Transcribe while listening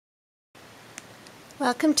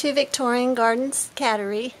Welcome to Victorian Gardens,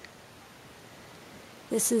 Cattery.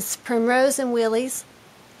 This is Primrose and Willie's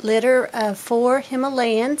litter of 4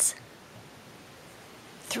 Himalayans.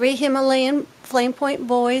 3 Himalayan flame point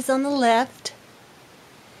boys on the left.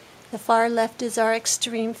 The far left is our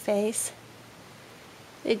extreme face.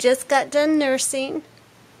 They just got done nursing.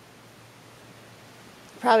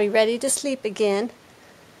 Probably ready to sleep again.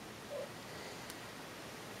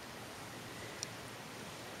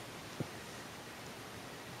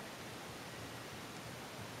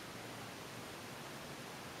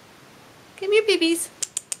 Come here, babies.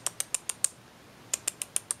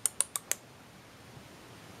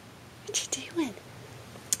 What you doing?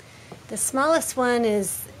 The smallest one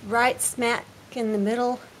is right smack in the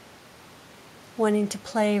middle, wanting to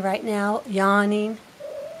play right now, yawning.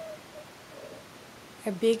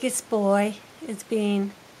 Our biggest boy is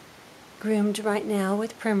being groomed right now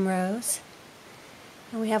with Primrose.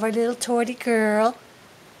 And we have our little Tortie girl.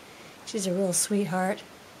 She's a real sweetheart.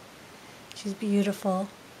 She's beautiful.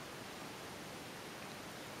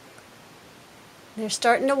 They're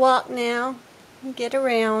starting to walk now and get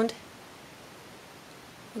around.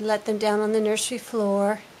 We let them down on the nursery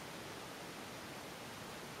floor.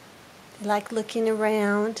 They like looking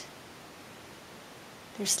around.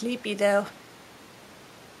 They're sleepy though.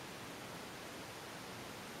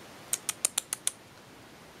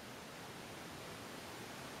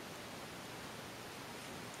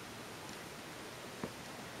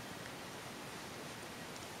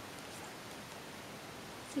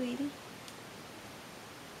 Sweetie.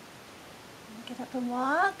 Get up and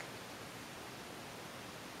walk.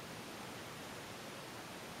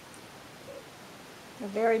 They're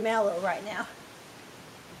very mellow right now.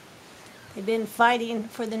 They've been fighting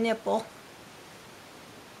for the nipple.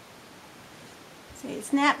 See,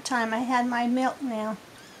 it's nap time. I had my milk now.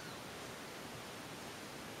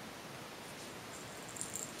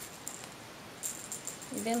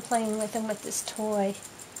 We've been playing with them with this toy.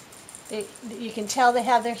 You can tell they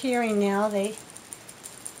have their hearing now. They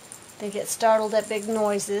get startled at big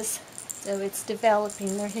noises, so it's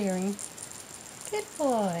developing their hearing. Good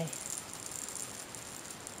boy.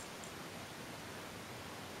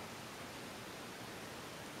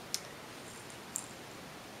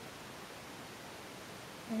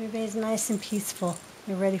 Everybody's nice and peaceful.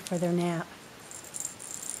 They're ready for their nap.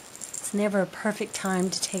 It's never a perfect time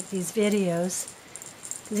to take these videos,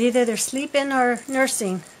 because either they're sleeping or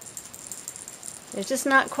nursing. They're just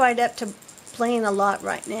not quite up to playing a lot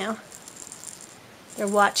right now. They're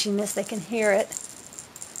watching this, they can hear it.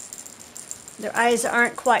 Their eyes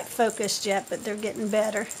aren't quite focused yet, but they're getting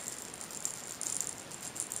better.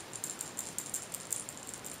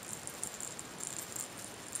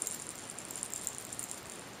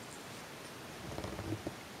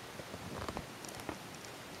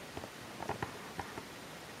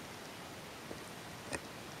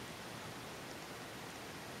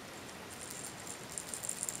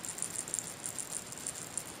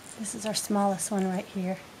 This is our smallest one right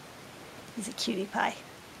here. He's a cutie pie.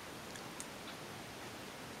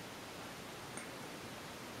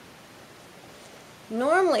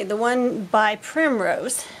 Normally the one by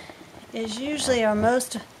Primrose is usually our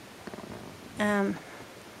most up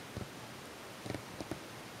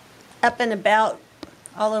and about,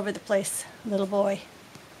 all over the place little boy,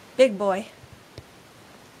 big boy.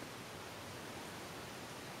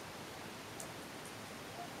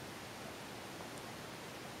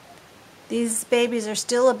 These babies are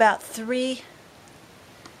still about 3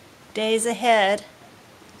 days ahead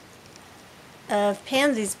of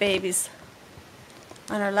Pansy's babies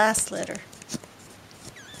on our last litter.